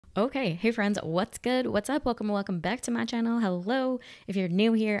Okay, hey friends, what's good? What's up? Welcome back to my channel. Hello. If you're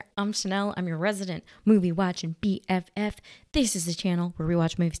new here, I'm Chanel. I'm your resident movie watching BFF. This is the channel where we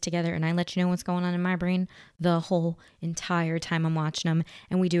watch movies together and I let you know what's going on in my brain the whole entire time I'm watching them.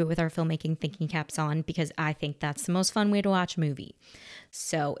 And we do it with our filmmaking thinking caps on because I think that's the most fun way to watch a movie.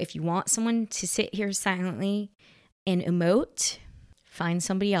 So if you want someone to sit here silently and emote, find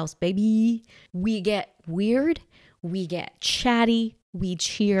somebody else, baby. We get weird, we get chatty, we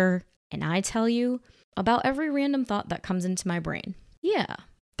cheer, and I tell you about every random thought that comes into my brain. Yeah,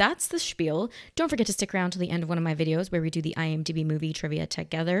 that's the spiel. Don't forget to stick around to the end of one of my videos where we do the IMDb movie trivia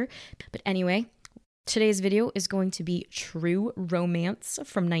together. But anyway, today's video is going to be True Romance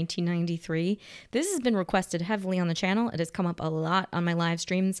from 1993. This has been requested heavily on the channel. It has come up a lot on my live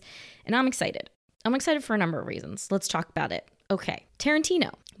streams, and I'm excited. I'm excited for a number of reasons. Let's talk about it. Okay,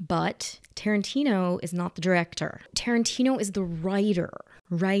 Tarantino. But Tarantino is not the director. Tarantino is the writer.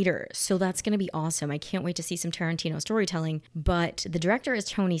 So that's going to be awesome. I can't wait to see some Tarantino storytelling. But the director is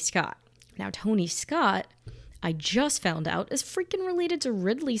Tony Scott. Now, Tony Scott, I just found out, is freaking related to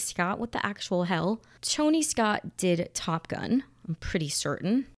Ridley Scott. What the actual hell? Tony Scott did Top Gun, I'm pretty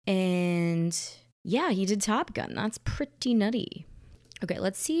certain. And yeah, he did Top Gun. That's pretty nutty. Okay,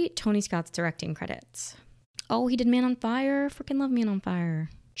 let's see Tony Scott's directing credits. Oh, he did Man on Fire. Freaking love Man on Fire.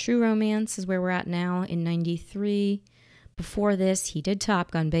 True Romance is where we're at now in 93. Before this, he did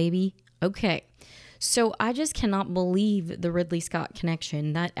Top Gun, baby. Okay, so I just cannot believe the Ridley Scott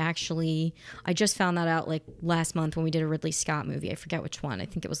connection. That actually, I just found that out like last month when we did a Ridley Scott movie. I forget which one. I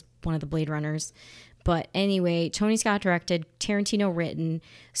think it was one of the Blade Runners. But anyway, Tony Scott directed, Tarantino written.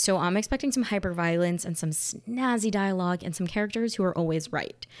 So I'm expecting some hyper-violence and some snazzy dialogue and some characters who are always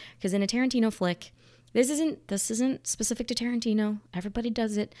right. Because in a Tarantino flick, this isn't specific to Tarantino. Everybody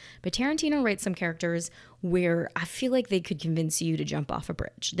does it. But Tarantino writes some characters where I feel like they could convince you to jump off a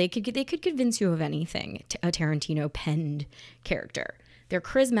bridge. They could convince you of anything, a Tarantino penned character. They're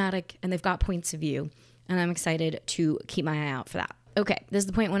charismatic and they've got points of view. And I'm excited to keep my eye out for that. Okay, this is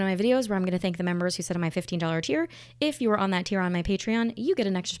the point in one of my videos where I'm going to thank the members who set up my $15 tier. If you are on that tier on my Patreon, you get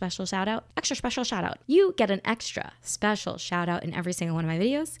an extra special shout out. You get an extra special shout out in every single one of my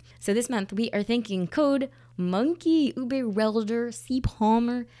videos. So this month we are thanking Code Monkey, Ube Relder, C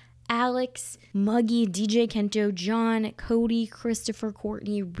Palmer, Alex, Muggy, DJ Kento, John, Cody, Christopher,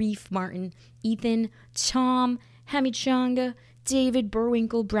 Courtney, Reef, Martin, Ethan, Tom, Hamichanga, David,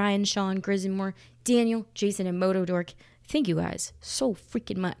 Burwinkle, Brian, Sean, Grismore, Daniel, Jason, and Motodork. Thank you guys so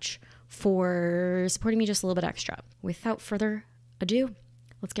freaking much for supporting me just a little bit extra. Without further ado,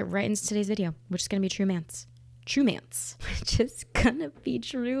 let's get right into today's video, which is going to be True Romance, which is going to be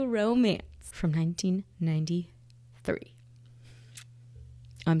True Romance from 1993.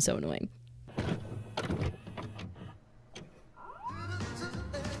 I'm so annoying.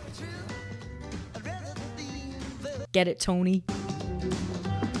 Get it, Tony?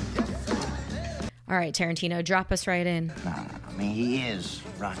 All right, Tarantino, drop us right in. I mean, he is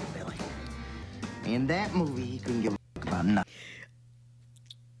rockabilly. In that movie, he couldn't give a fuck about nothing.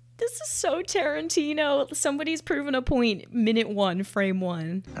 This is so Tarantino. Somebody's proven a point. Minute 1, frame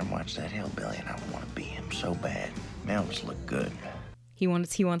 1. I watched that hillbilly, and I want to be him so bad. Man, Elvis looked good. He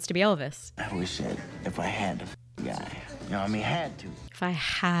wants to be Elvis. I always said, if I had to the guy, you know, I mean, had to. If I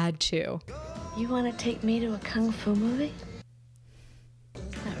had to. You want to take me to a kung fu movie?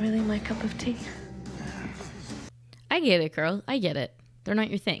 Not really my cup of tea. I get it, girl. I get it. They're not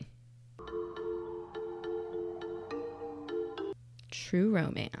your thing. True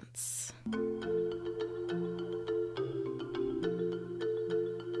Romance.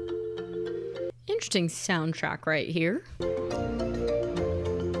 Interesting soundtrack right here.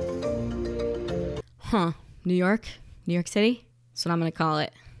 Huh. New York? New York City? That's what I'm going to call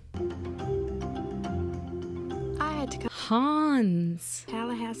it. I had to go Hans. to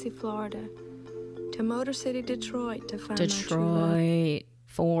Tallahassee, Florida, to Motor City, Detroit to find my true Detroit.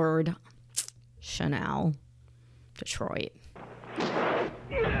 Ford. Chanel. Detroit.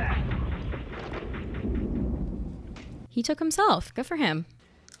 He took himself. Good for him.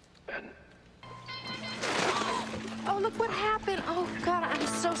 love. Oh, look what happened. Oh, God, I'm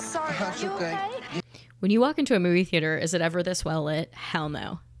so sorry. Are you okay? When you walk into a movie theater, is it ever this well lit? Hell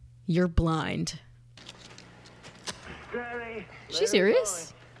no. You're blind. Is she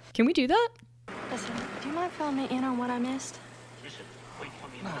serious? Can we do that? Listen, do you mind filling me in on what I missed?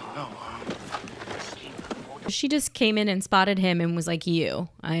 No. She just came in and spotted him and was like,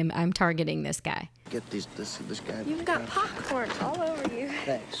 I'm targeting this guy. Get this guy. You've got popcorn all over you.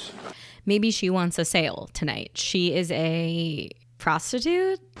 Thanks. Maybe she wants a sale tonight. She is a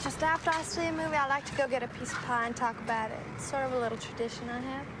Prostitute? Just after I see a movie, I like to go get a piece of pie and talk about it. It's sort of a little tradition I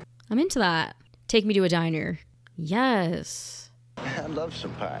have. I'm into that. Take me to a diner. Yes. I love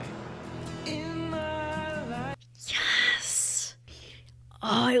some pie. Yes.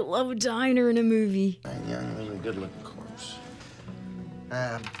 Oh, I love a diner in a movie. A young, really good-looking corpse.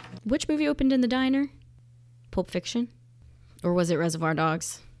 Which movie opened in the diner? Pulp Fiction? Or was it Reservoir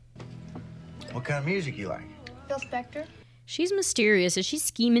Dogs? What kind of music you like? Phil Spector? She's mysterious. Is she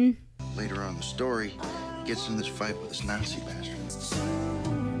scheming? Later on in the story, he gets in this fight with this Nazi bastard.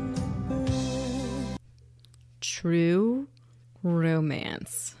 True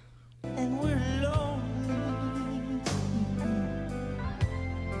romance.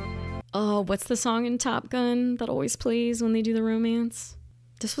 Oh, what's the song in Top Gun that always plays when they do the romance?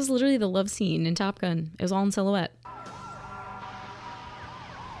 This was literally the love scene in Top Gun. It was all in silhouette.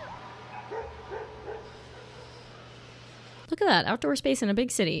 Look at that, outdoor space in a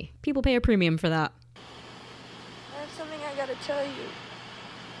big city. People pay a premium for that. I have something I gotta tell you.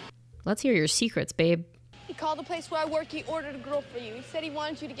 Let's hear your secrets, babe. He called the place where I work. He ordered a girl for you. He said he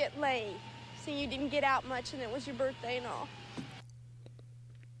wanted you to get laid. See, you didn't get out much and it was your birthday and all.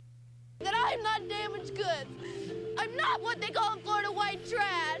 That I'm not damaged goods. I'm not what they call in Florida white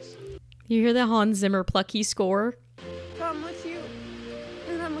trash. You hear the Hans Zimmer plucky score? I'm with you,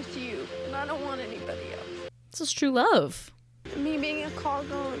 and I'm with you, and I don't want anybody else. This is true love. Me being a car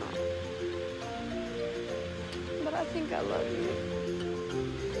girl and all. But I think I love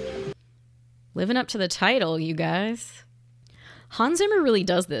you. Living up to the title, you guys. Hans Zimmer really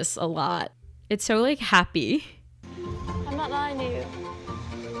does this a lot. It's so, like, happy. I'm not lying to you.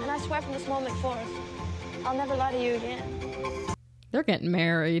 And I swear from this moment forth, I'll never lie to you again. They're getting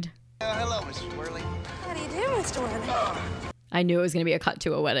married. Hello, Mrs. Worley. How do you do, Mr. Winnie? I knew it was going to be a cut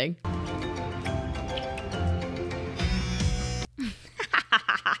to a wedding.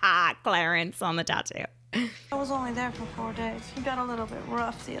 Clarence on the tattoo. I was only there for 4 days. He got a little bit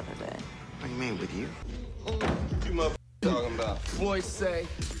rough the other day. What do you mean, with you? You mother talking about? Boys say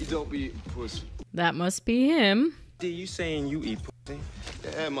you don't be eating pussy. That must be him. D, you saying you eat pussy?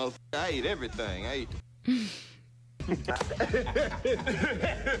 Yeah, mother, I eat everything. I eat.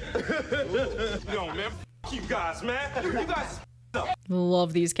 Yo, man, you guys, man. You guys.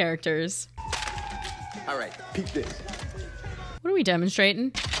 Love these characters. All right, peep this. What are we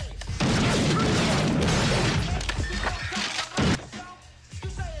demonstrating?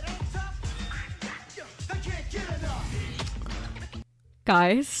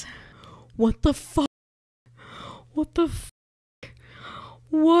 Guys, what the fuck? What the fuck?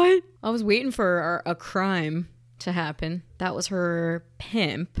 What? I was waiting for a crime to happen. That was her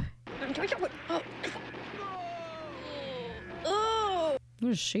pimp. What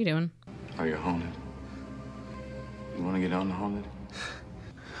is she doing? Are you haunted? You want to get on the haunted?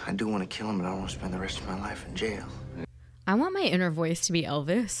 I do want to kill him, but I don't want to spend the rest of my life in jail. I want my inner voice to be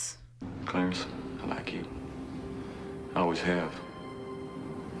Elvis. Clarence, I like you. I always have.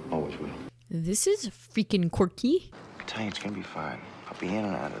 Always will. This is freaking quirky. I tell you, it's gonna be fine. I'll be in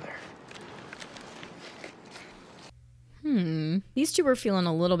and out of there. These two were feeling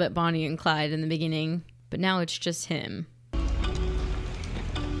a little bit Bonnie and Clyde in the beginning, but now it's just him.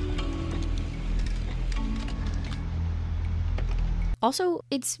 Also,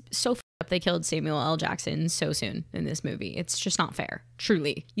 it's so f***ed up they killed Samuel L. Jackson so soon in this movie. It's just not fair.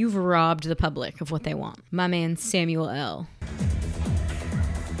 Truly. You've robbed the public of what they want. My man Samuel L.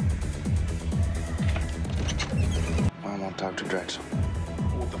 I want to talk to Drexel.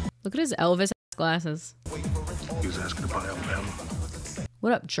 Look at his Elvis glasses. He was asking about Alabama.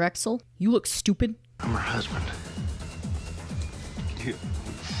 What up, Drexel? You look stupid. I'm her husband.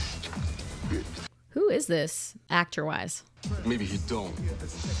 Who is this, actor-wise? Maybe he don't.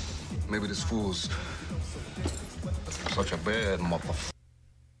 Maybe this fool's such a bad motherfucker.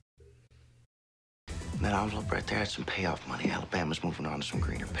 That envelope right there had some payoff money. Alabama's moving on to some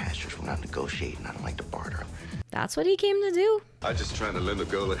greener pastures. We're not negotiating. I don't like to barter. That's what he came to do? I just trying to lend a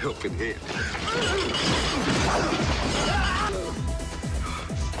girl a helping hand.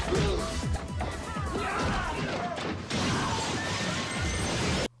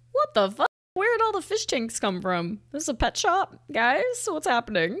 What the fuck? Where did all the fish tanks come from? This is a pet shop? Guys, what's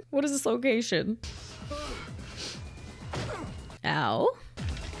happening? What is this location? Ow.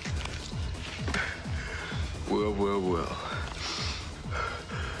 Well.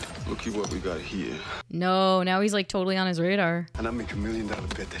 Looky what we got here. No, now he's like totally on his radar. And I make $1 million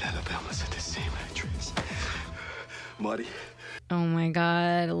bet that Alabama's at the same address. Marty. Oh my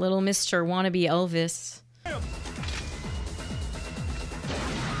god, little Mr. Wannabe Elvis.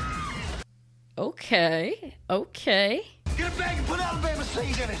 Okay. Get a bag and put Alabama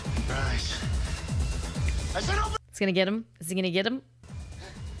seeds in it. Right. I said open. It's gonna get him. Is he gonna get him?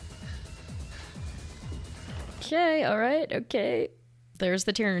 Okay, all right, okay. There's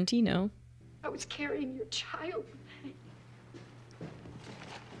the Tarantino. I was carrying your child.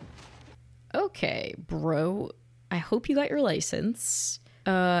 Okay, bro. I hope you got your license.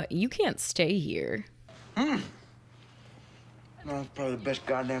 You can't stay here. No, it's probably the best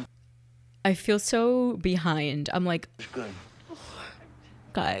goddamn. I feel so behind. I'm like, It's good.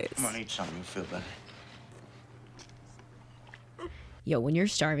 guys. Come on, eat something. You'll feel better. Yo, when you're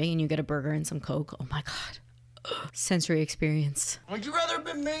starving and you get a burger and some Coke, oh my God. Sensory experience. Would you rather have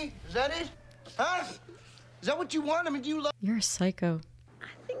been me? Is that it? Huh? Is that what you want? I mean, do you love? You're a psycho. I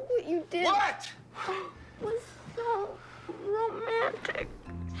think what you did What? was so romantic.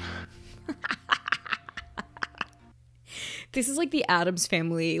 This is like the Addams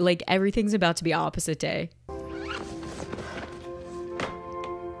Family. Like everything's about to be opposite day. And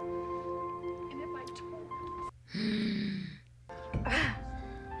if I told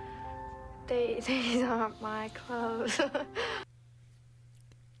these aren't my clothes.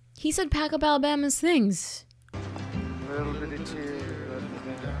 He said pack up Alabama's things. Little bit of tears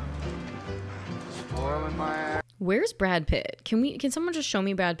spoiling my ass. Where's Brad Pitt? Can someone just show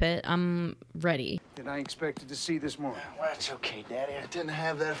me Brad Pitt? I'm ready. Than I expected to see this morning. Well, that's okay, Daddy. I tend to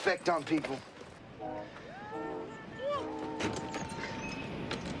have that effect on people.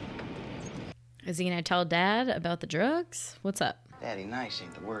 Is he gonna tell Dad about the drugs? What's up? Daddy, nice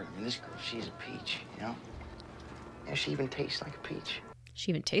ain't the word. I mean, this girl, she's a peach, you know? And she even tastes like a peach. She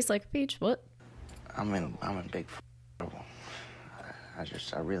even tastes like a peach? What? I'm in big trouble.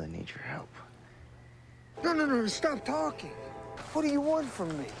 I really need your help. No, stop talking. What do you want from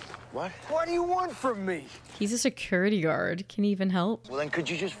me? What? What do you want from me? He's a security guard. Can he even help? Well, then could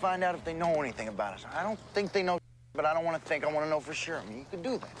you just find out if they know anything about us? I don't think they know, but I don't want to think. I want to know for sure. I mean, you could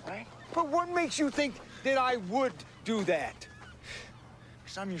do that, right? But what makes you think that I would do that?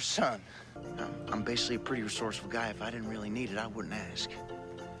 Because I'm your son. I'm basically a pretty resourceful guy. If I didn't really need it, I wouldn't ask.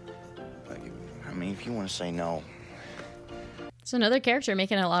 I mean, if you want to say no. It's another character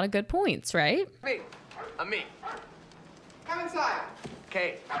making a lot of good points, right? Me. I'm me. Come inside.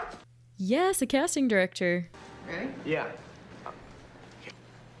 Okay. Yes, a casting director. Ready? Yeah.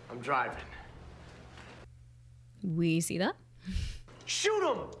 I'm driving. We see that. Shoot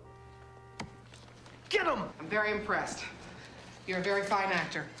him! Get him! I'm very impressed. You're a very fine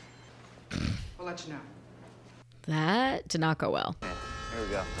actor. We'll let you know. That did not go well. Here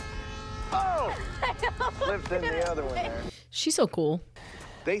we go. Oh! Slipped in the other one there. She's so cool.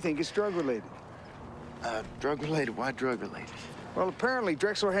 They think it's drug-related. Drug-related? Why drug-related? Well, apparently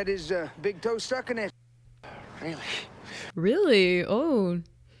Drexel had his big toe stuck in it. Really? Really? Oh.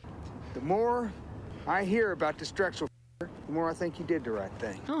 The more I hear about this Drexel, the more I think he did the right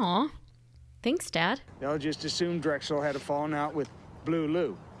thing. Aw. Thanks, Dad. They'll just assume Drexel had a falling out with Blue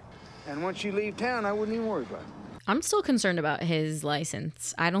Lou. And once you leave town, I wouldn't even worry about it. I'm still concerned about his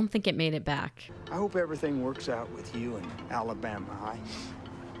license. I don't think it made it back. I hope everything works out with you and Alabama. I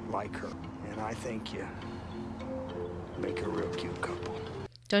like her, and I think you make a real cute couple.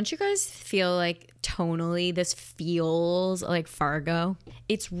 Don't you guys feel like tonally this feels like Fargo?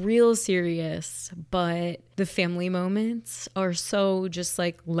 It's real serious, but the family moments are so just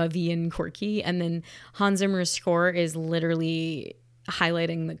like lovey and quirky. And then Hans Zimmer's score is literally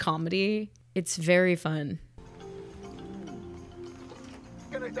highlighting the comedy. It's very fun.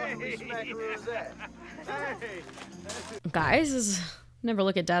 Guys, never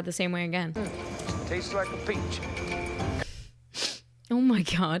look at Dad the same way again. Tastes like a peach. Oh my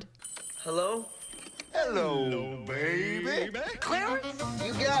God. Hello? Hello, baby. Clarence,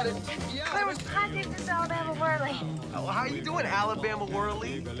 you got it. Clarence, I think this Alabama Whirly. Oh, how you doing, Alabama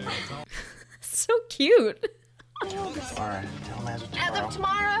Whirly? So cute. All right, tell him as of As tomorrow. of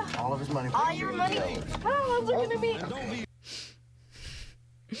tomorrow, All of his money. all your money. Oh, look at me.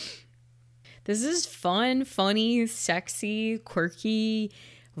 This is fun, funny, sexy, quirky,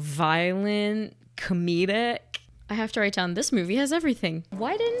 violent, comedic. I have to write down this movie has everything.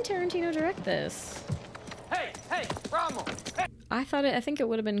 Why didn't Tarantino direct this? Hey, Rommel! Hey. I think it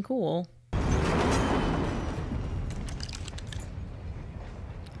would have been cool.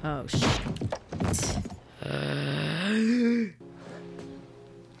 Oh shit.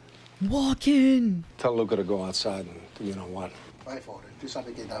 Walk in. Tell Luca to go outside and do you know what?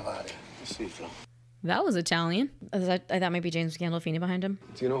 That was Italian. That might be James Gandolfini behind him.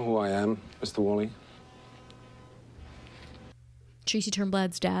 Do you know who I am, Mr. Woolley? Tracy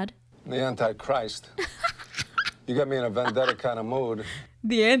Turnblad's dad. The Antichrist. You got me in a vendetta kind of mood.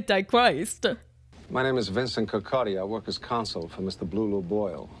 The Antichrist. My name is Vincent Kirkcaldy. I work as consul for Mr. Blue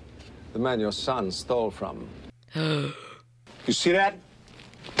Boyle, the man your son stole from. You see that?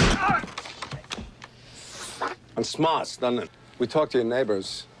 And smarts, doesn't it? We talked to your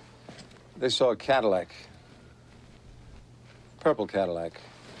neighbors. They saw a Cadillac. Purple Cadillac.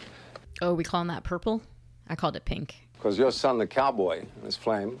 Oh, we calling that purple? I called it pink. Because your son, the cowboy, and his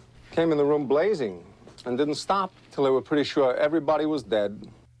flame, came in the room blazing and didn't stop till they were pretty sure everybody was dead.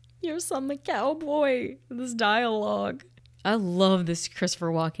 Your son, the cowboy. This dialogue. I love this Christopher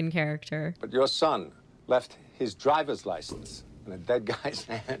Walken character. But your son left his driver's license in a dead guy's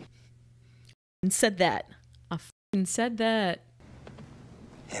hand. And said that. I f***ing said that.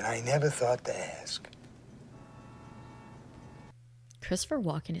 And I never thought to ask. Christopher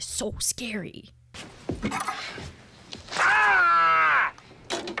Walken is so scary. Ah!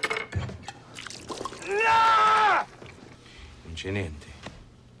 No! Non c'è niente.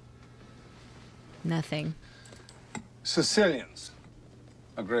 Nothing. Sicilians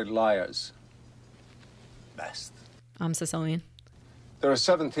are great liars. Best. I'm Sicilian. There are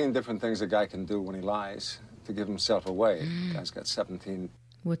 17 different things a guy can do when he lies to give himself away. The guy's got 17.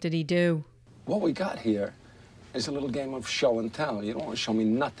 What did he do? What we got here is a little game of show and tell. You don't want to show me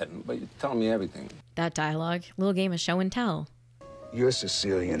nothing, but you tell me everything. That dialogue. Little game of show and tell. You're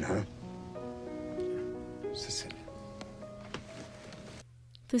Sicilian, huh? Sicilian.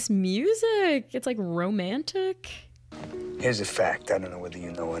 This music. It's like romantic. Here's a fact. I don't know whether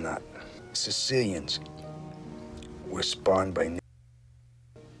you know or not. Sicilians were spawned by...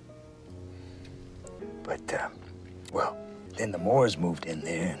 But, well, then the Moors moved in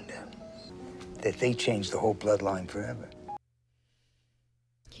there and that they changed the whole bloodline forever.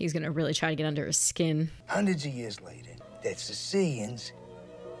 He's gonna really try to get under his skin. Hundreds of years later, that Sicilians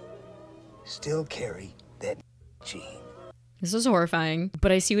still carry that gene. This is horrifying,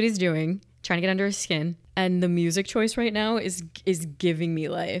 but I see what he's doing, trying to get under his skin. And the music choice right now is giving me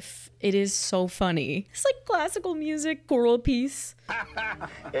life. It is so funny. It's like classical music, choral piece.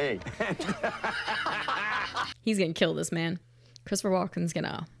 Hey. He's gonna kill this man. Christopher Walken's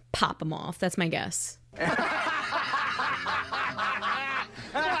gonna pop him off. That's my guess.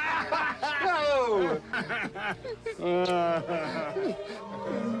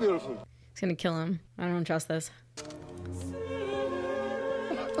 Beautiful. He's gonna kill him. I don't trust this.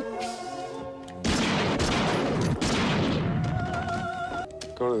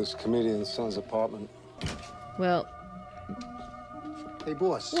 Go to this comedian's son's apartment. Well, Hey,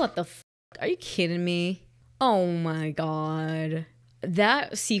 boss. what the f***? Are you kidding me? Oh my god.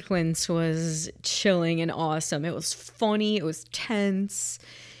 That sequence was chilling and awesome. It was funny. It was tense.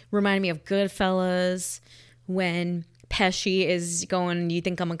 Reminded me of Goodfellas when Pesci is going, "You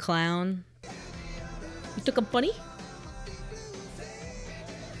think I'm a clown? You think I'm funny?"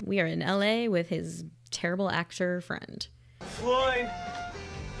 We are in LA with his terrible actor friend. Floyd!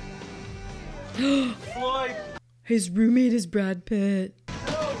 Floyd! His roommate is Brad Pitt.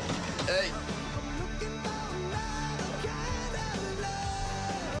 Hey!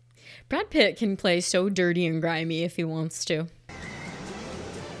 Brad Pitt can play so dirty and grimy if he wants to.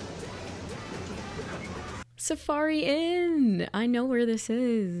 Safari Inn. I know where this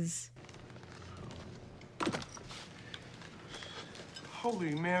is.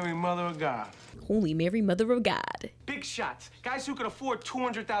 Holy Mary, Mother of God. Holy Mary, Mother of God. Big shots. Guys who could afford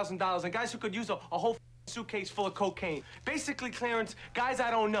 $200,000 and guys who could use a whole suitcase full of cocaine. Basically, Clarence, guys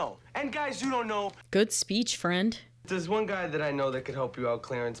I don't know. And guys you don't know. Good speech, friend. There's one guy that I know that could help you out,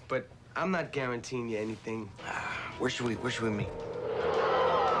 Clarence, but I'm not guaranteeing you anything. Where should we meet?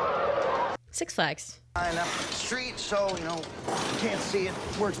 Six Flags. Line up the street, so, you can't see it.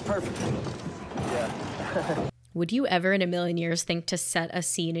 Works perfectly. Yeah. Would you ever in a million years think to set a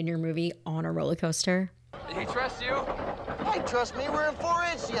scene in your movie on a roller coaster? Did he trust you? Hey, trust me, we're in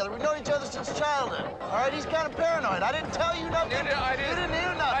 4-H together. We've known each other since childhood. All right, he's kind of paranoid. I didn't tell you nothing. You didn't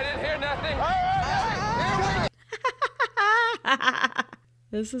hear nothing. I didn't hear nothing. Hey,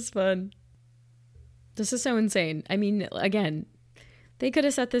 This is fun. This is so insane. I mean, again, they could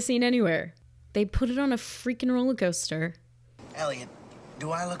have set this scene anywhere. They put it on a freaking roller coaster. Elliot,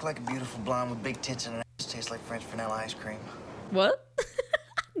 do I look like a beautiful blonde with big tits and an ass that tastes like French vanilla ice cream? What?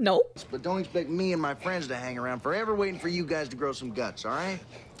 No. But don't expect me and my friends to hang around forever waiting for you guys to grow some guts, all right?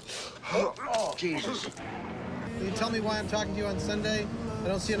 Oh, Jesus. Can you tell me why I'm talking to you on Sunday? I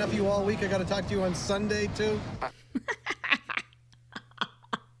don't see enough of you all week. I got to talk to you on Sunday, too.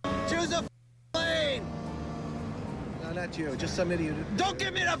 Choose a lane! No, not you. Just some idiot. Don't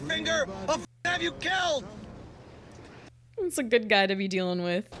give me the finger! I'll have you killed! It's a good guy to be dealing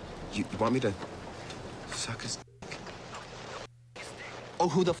with. You want me to suck his dick? Oh,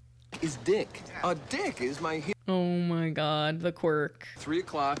 who the is Dick. Dick is my hero. Oh my God, the quirk. 3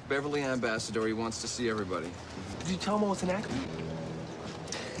 o'clock, Beverly Ambassador. He wants to see everybody. Did you tell him I was an actor?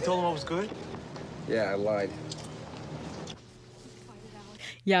 You told him I was good? Yeah, I lied.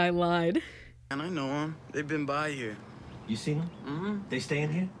 Yeah, I lied. And I know them. They've been by here. You seen them? Mm-hmm. They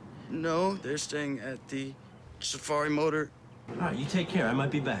staying here? No, they're staying at the Safari Motor. All right, you take care. I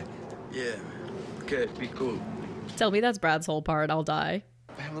might be back. Yeah. Okay, be cool. Tell me that's Brad's whole part, I'll die.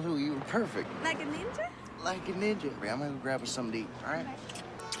 Lou, you were perfect. Like a ninja? Like a ninja. I'm gonna go grab us something to eat, all right?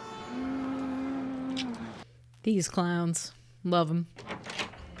 These clowns. Love them.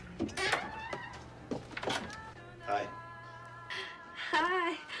 Hi.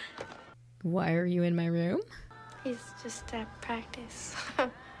 Hi. Why are you in my room? It's just practice.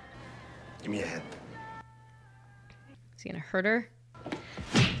 Give me a hand. Is he gonna hurt her?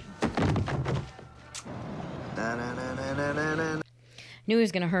 Na, na, na, na, na, na, na. Knew he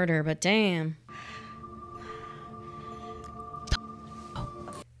was gonna hurt her, but damn.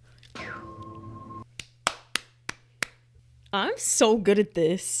 I'm so good at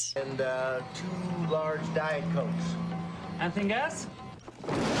this. And 2 large Diet Cokes. Anything else?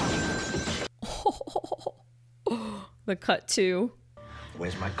 The cut too.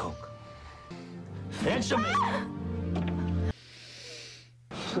 Where's my Coke? Answer me.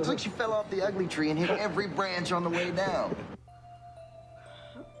 Looks like she fell off the ugly tree and hit every branch on the way down.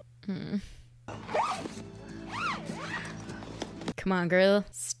 Come on, girl.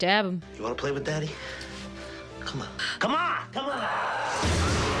 Stab him. You wanna play with Daddy? Come on. Come on, come on.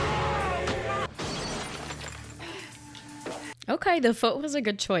 Okay, the foot was a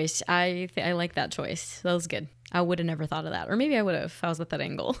good choice. I like that choice. That was good. I would have never thought of that. Or maybe I would have if I was at that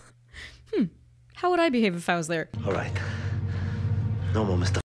angle. How would I behave if I was there? All right. No more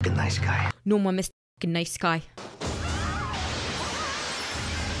Mr. F***ing Nice Guy. No more Mr. Nice Guy.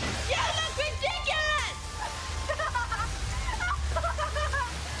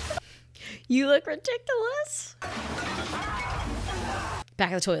 You look ridiculous! You look ridiculous.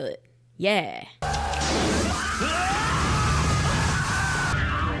 Back of the toilet. Yeah.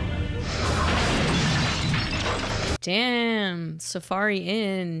 Damn. Safari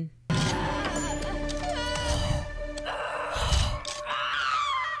Inn.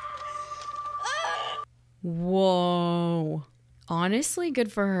 Whoa. Honestly,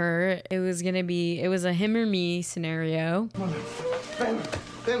 good for her. It was a him or me scenario.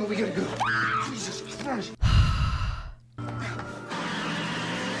 Ben, we gotta go. Jesus Christ.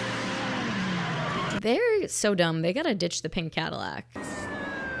 They're so dumb. They gotta ditch the pink Cadillac.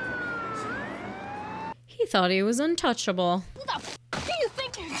 He thought he was untouchable. Who the f*** do you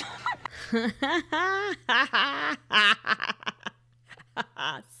think you're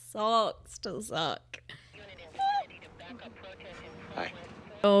Sucks to suck. Hi.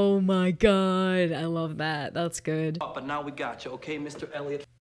 Oh my God. I love that. That's good. But now we got you, okay, Mr. Elliott?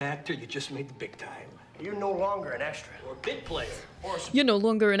 Actor, you just made the big time. You're no longer an extra. Or a bit player. You're no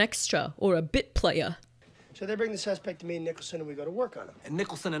longer an extra or a bit player. So they bring the suspect to me and Nicholson and we go to work on him. And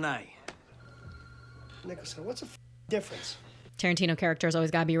Nicholson and I. Nicholson, what's the difference? Tarantino characters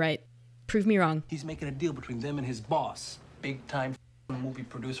always gotta be right. Prove me wrong. He's making a deal between them and his boss. Big-time movie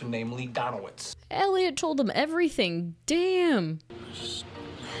producer named Lee Donowitz. Elliot told him everything. Damn. Just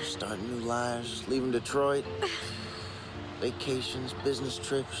starting new lives, leaving Detroit. Vacations, business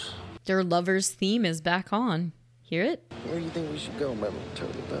trips. Their lover's theme is back on. Hear it? Where do you think we should go, my little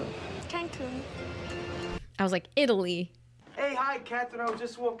turtle dove? Cancun. I was like, Italy. Hey, hi, Catherine. I was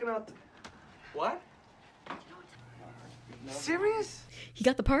just walking out. What? Serious? He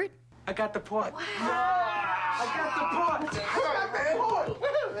got the part? I got the part. I got the part.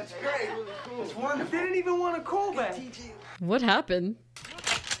 That's great. It's wonderful. They didn't even want to call back. What happened?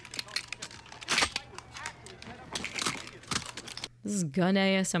 This is gun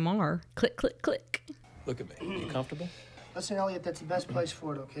ASMR. Click, click, click. Look at me. You comfortable? Listen, Elliot, that's the best place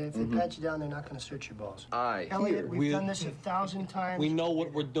for it, okay? If they pat you down, they're not going to search your balls. Elliot, we've We're- done this 1,000 times. We know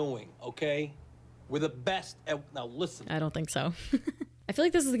what we're doing, okay? We're the best at... Now, listen. I don't think so. I feel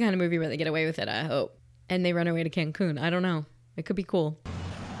like this is the kind of movie where they get away with it, I hope. And they run away to Cancun. I don't know. It could be cool.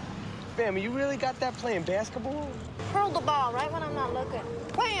 Fam, you really got that playing basketball? Hurl the ball right when I'm not looking.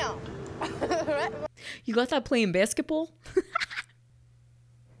 Bam! Right? You got that playing basketball?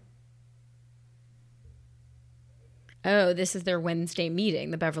 Oh, this is their Wednesday meeting,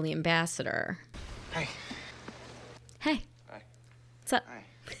 the Beverly Ambassador. Hey. Hey. Hi. What's up? Hi.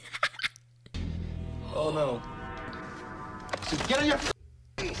 Oh, no. So get on your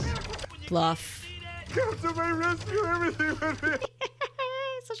face. Bluff. Come to my rescue, everything with me.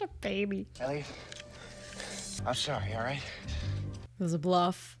 Such a baby. Elliot, I'm sorry, all right? It was a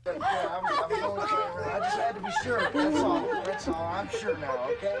bluff. Yeah, I just had to be sure. That's all. I'm sure now,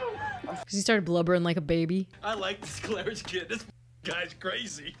 okay? Because he started blubbering like a baby. I like this Clarence kid. This guy's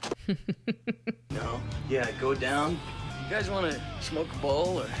crazy. No. Yeah, go down. You guys want to smoke a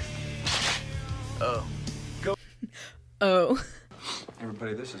bowl or? Oh. Go. Oh.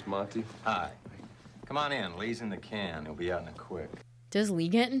 Everybody, this is Monty. Hi. Come on in. Lee's in the can. He'll be out in a quick. Does Lee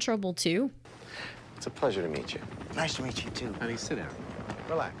get in trouble too? It's a pleasure to meet you. Nice to meet you too. Honey, sit down.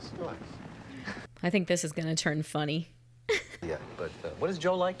 Relax, relax. I think this is gonna turn funny. Yeah, but what is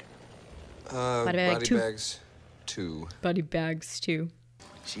Joe like? Body bags, 2. Body bags too.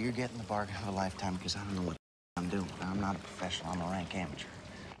 So you're getting the bargain of a lifetime because I don't know what I'm doing. I'm not a professional. I'm a rank amateur.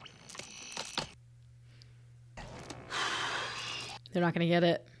 They're not gonna get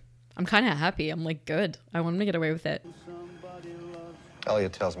it. I'm kind of happy. I'm like, good. I want him to get away with it.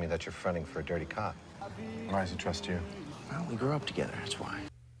 Elliot tells me that you're fronting for a dirty cop. Why does he trust you? Well, we grew up together. That's why.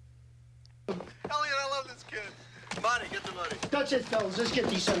 Elliot, I love this kid. Money, get the money. That's it, fellas. Let's get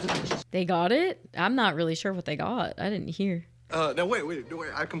these sons of bitches. They got it? I'm not really sure what they got. I didn't hear. Now, wait.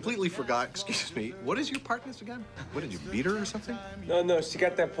 I completely forgot. Excuse me. What is your partners again? What, did you beat her or something? No, she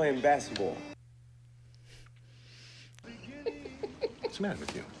got that playing basketball. What's the matter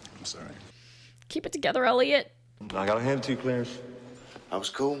with you? I'm sorry. Keep it together, Elliot. I gotta hand it to you, Clarence. I was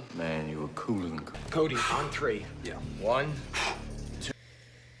cool. Man, you were cooler than cool. Cody, on 3. Yeah. 1, 2.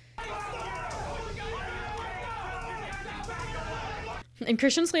 And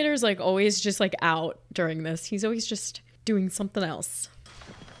Christian Slater is like always just like out during this. He's always just doing something else.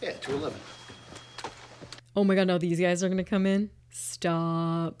 Yeah, 211. Oh my god, no, these guys are gonna come in.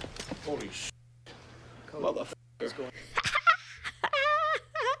 Stop. Holy shit. Motherfucker.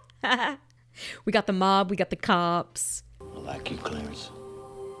 We got the mob, we got the cops. I like you, Clarence.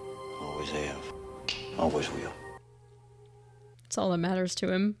 Always have. Always will. That's all that matters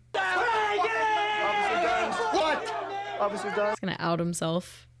to him. Officer Dimes. What? Officer Dimes. He's gonna out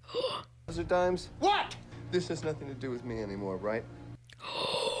himself. Officer Dimes. What? This has nothing to do with me anymore, right?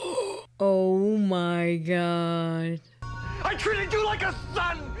 Oh my god. I treated you like a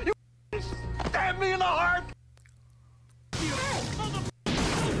son! You stabbed me in the heart!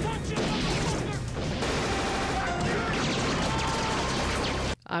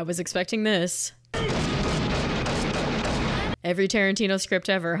 I was expecting this. Every Tarantino script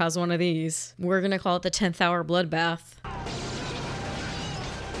ever has one of these. We're gonna call it the 10th hour bloodbath.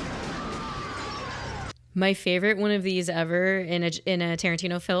 My favorite one of these ever in a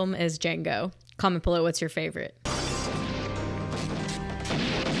Tarantino film is Django. Comment below what's your favorite.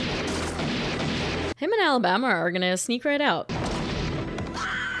 Him and Alabama are gonna sneak right out.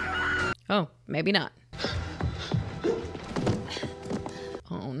 Oh, maybe not.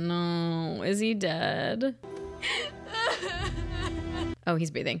 Oh no, is he dead? Oh, he's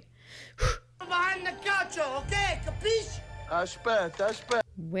breathing. Behind the couch, okay? Capiche? Aspetta.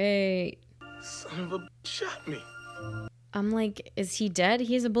 Wait. Son of a bitch shot me. I'm like, is he dead?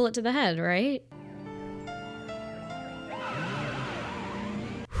 He has a bullet to the head, right?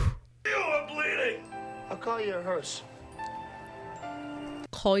 You are bleeding. I'll call you a hearse.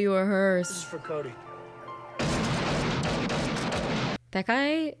 Call you a This is hearse. for Cody. That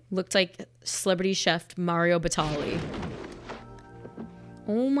guy looked like celebrity chef Mario Batali.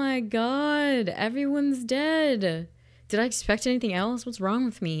 Oh my god, everyone's dead. Did I expect anything else? What's wrong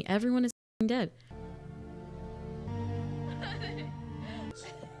with me? Everyone is dead.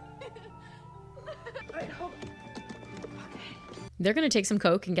 They're gonna take some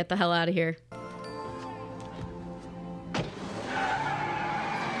coke and get the hell out of here.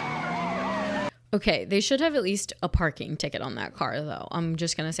 Okay, they should have at least a parking ticket on that car, though. I'm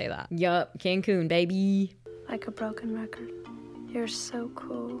just gonna say that. Yup, Cancun, baby. Like a broken record. You're so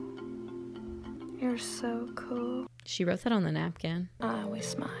cool. You're so cool. She wrote that on the napkin. I always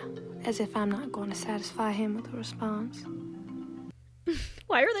smile, as if I'm not going to satisfy him with a response.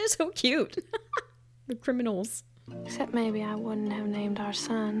 Why are they so cute? The criminals. Except maybe I wouldn't have named our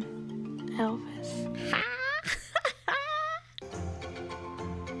son Elvis.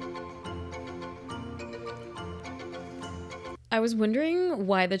 I was wondering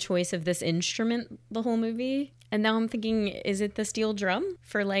why the choice of this instrument the whole movie. And now I'm thinking, is it the steel drum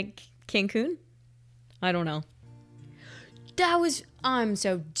for like Cancun? I don't know. I'm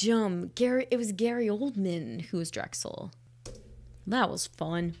so dumb. It was Gary Oldman who was Drexel. That was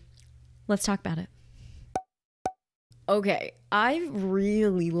fun. Let's talk about it. Okay, I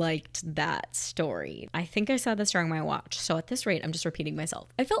really liked that story. I think I saw this during my watch, so at this rate, I'm just repeating myself.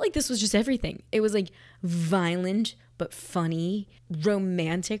 I felt like this was just everything. It was like violent, but funny,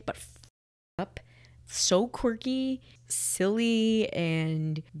 romantic, but up, so quirky, silly,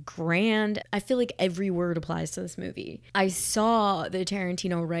 and grand. I feel like every word applies to this movie. I saw the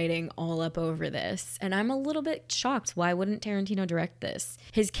Tarantino writing all up over this, and I'm a little bit shocked. Why wouldn't Tarantino direct this?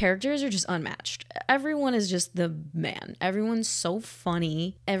 His characters are just unmatched. Everyone is just the man. Everyone's so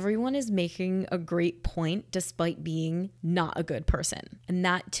funny. Everyone is making a great point despite being not a good person. And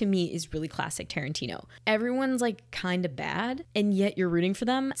that to me is really classic Tarantino. Everyone's like kind of bad, and yet you're rooting for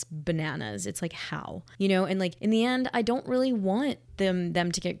them. It's bananas. It's like, how? You know, and like in the end, I don't really want them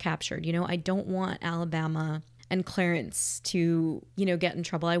to get captured. You know, I don't want Alabama and Clarence to, you know, get in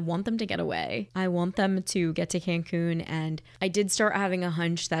trouble. I want them to get away. I want them to get to Cancun. And I did start having a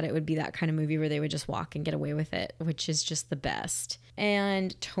hunch that it would be that kind of movie where they would just walk and get away with it, which is just the best.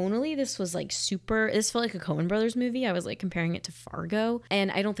 And tonally, this was like this felt like a Coen Brothers movie. I was like comparing it to Fargo.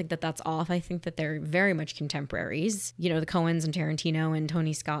 And I don't think that that's off. I think that they're very much contemporaries. You know, the Coens and Tarantino and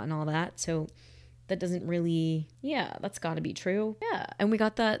Tony Scott and all that. So that doesn't really, that's got to be true. Yeah. And we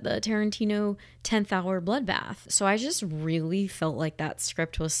got the Tarantino 10th hour bloodbath. So I just really felt like that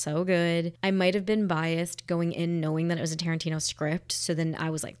script was so good. I might have been biased going in knowing that it was a Tarantino script. So then I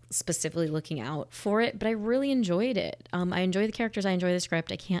was like specifically looking out for it, but I really enjoyed it. I enjoy the characters. I enjoy the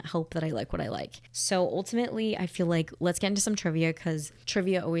script. I can't help that I like what I like. So ultimately, I feel like let's get into some trivia because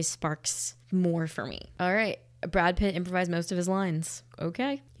trivia always sparks more for me. All right. Brad Pitt improvised most of his lines.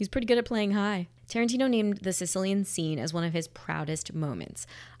 Okay. He's pretty good at playing high. Tarantino named the Sicilian scene as one of his proudest moments.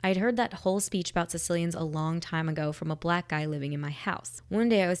 I'd heard that whole speech about Sicilians a long time ago from a black guy living in my house. One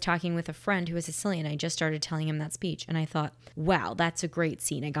day I was talking with a friend who was Sicilian. I just started telling him that speech, and I thought, wow, that's a great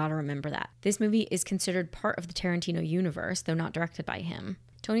scene. I gotta remember that. This movie is considered part of the Tarantino universe, though not directed by him.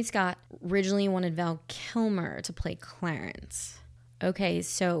 Tony Scott originally wanted Val Kilmer to play Clarence. Okay,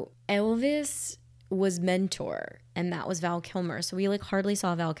 so Elvis was mentor, and that was Val Kilmer. So we like hardly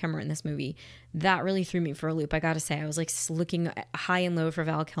saw Val Kilmer in this movie. That really threw me for a loop. I gotta say, I was like looking high and low for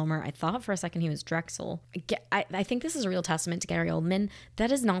Val Kilmer. I thought for a second he was Drexel. I think this is a real testament to Gary Oldman.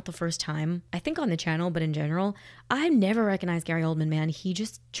 That is not the first time, I think on the channel, but in general, I've never recognized Gary Oldman, man. He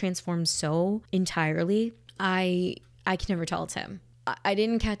just transforms so entirely. I can never tell it's him. I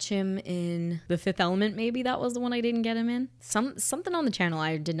didn't catch him in The Fifth Element. Maybe that was the one I didn't get him in. Something on the channel,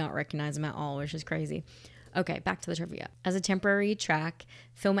 I did not recognize him at all, which is crazy. Okay, back to the trivia. As a temporary track,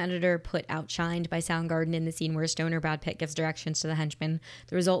 film editor put Outshined by Soundgarden in the scene where stoner Brad Pitt gives directions to the henchman.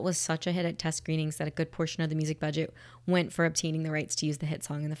 The result was such a hit at test screenings that a good portion of the music budget went for obtaining the rights to use the hit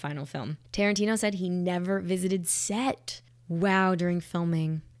song in the final film. Tarantino said he never visited set. Wow, during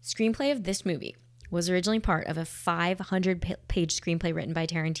filming. Screenplay of this movie was originally part of a 500-page screenplay written by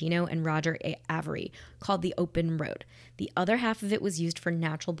Tarantino and Roger Avery called The Open Road. The other half of it was used for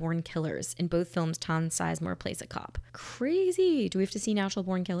Natural Born Killers. In both films, Tom Sizemore plays a cop. Crazy! Do we have to see Natural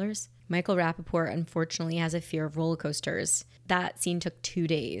Born Killers? Michael Rappaport, unfortunately, has a fear of roller coasters. That scene took 2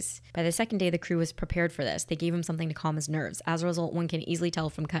 days. By the second day, the crew was prepared for this. They gave him something to calm his nerves. As a result, one can easily tell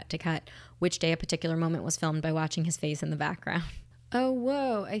from cut to cut which day a particular moment was filmed by watching his face in the background. Oh,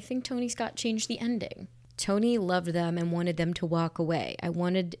 whoa, I think Tony Scott changed the ending. Tony loved them and wanted them to walk away. I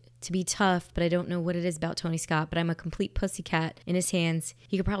wanted to be tough, but I don't know what it is about Tony Scott, but I'm a complete pussycat in his hands.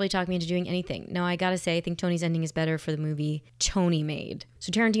 He could probably talk me into doing anything. Now, I gotta say, I think Tony's ending is better for the movie Tony made.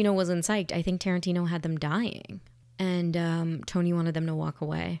 So Tarantino wasn't psyched. I think Tarantino had them dying. And Tony wanted them to walk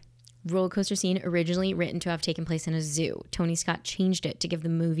away. Roller coaster scene originally written to have taken place in a zoo. Tony Scott changed it to give the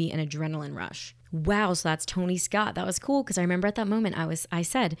movie an adrenaline rush. Wow, so that's Tony Scott. That was cool because I remember at that moment I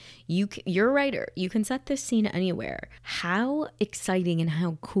said, you're a writer. You can set this scene anywhere. How exciting and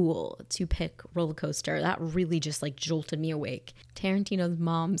how cool to pick roller coaster. That really just like jolted me awake. Tarantino's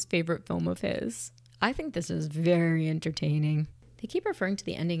mom's favorite film of his. I think this is very entertaining. They keep referring to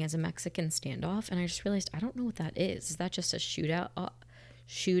the ending as a Mexican standoff, and I just realized I don't know what that is. Is that just a shootout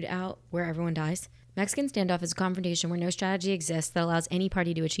where everyone dies? Mexican standoff is a confrontation where no strategy exists that allows any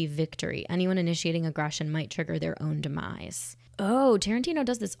party to achieve victory. Anyone initiating aggression might trigger their own demise. Oh, Tarantino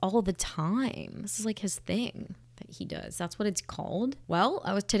does this all the time. This is like his thing that he does. That's what it's called. Well,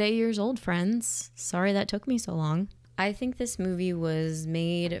 I was today years old, friends. Sorry that took me so long. I think this movie was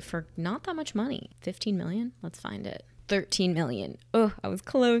made for not that much money. 15 million? Let's find it. 13 million. Oh, I was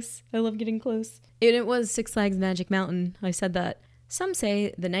close. I love getting close. And it was Six Flags Magic Mountain. I said that. Some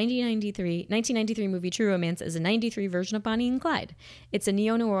say the 1993 movie True Romance is a 93 version of Bonnie and Clyde. It's a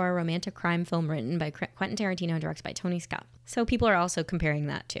neo-noir romantic crime film written by Quentin Tarantino and directed by Tony Scott. So people are also comparing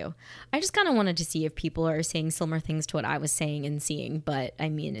that too. I just kind of wanted to see if people are saying similar things to what I was saying and seeing, but I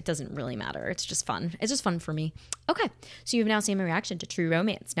mean, it doesn't really matter. It's just fun. It's just fun for me. Okay, so you've now seen my reaction to True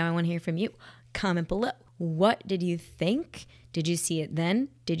Romance. Now I want to hear from you. Comment below. What did you think? Did you see it then?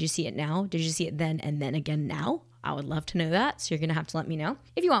 Did you see it now? Did you see it then and then again now? I would love to know that, so you're going to have to let me know.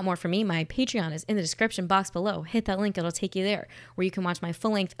 If you want more from me, my Patreon is in the description box below. Hit that link, it'll take you there, where you can watch my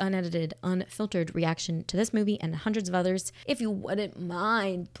full-length, unedited, unfiltered reaction to this movie and hundreds of others. If you wouldn't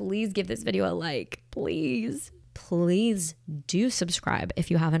mind, please give this video a like. Please. Please do subscribe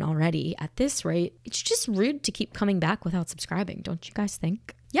if you haven't already. At this rate, it's just rude to keep coming back without subscribing, don't you guys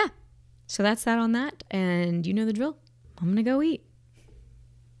think? Yeah, so that's that on that, and you know the drill. I'm going to go eat.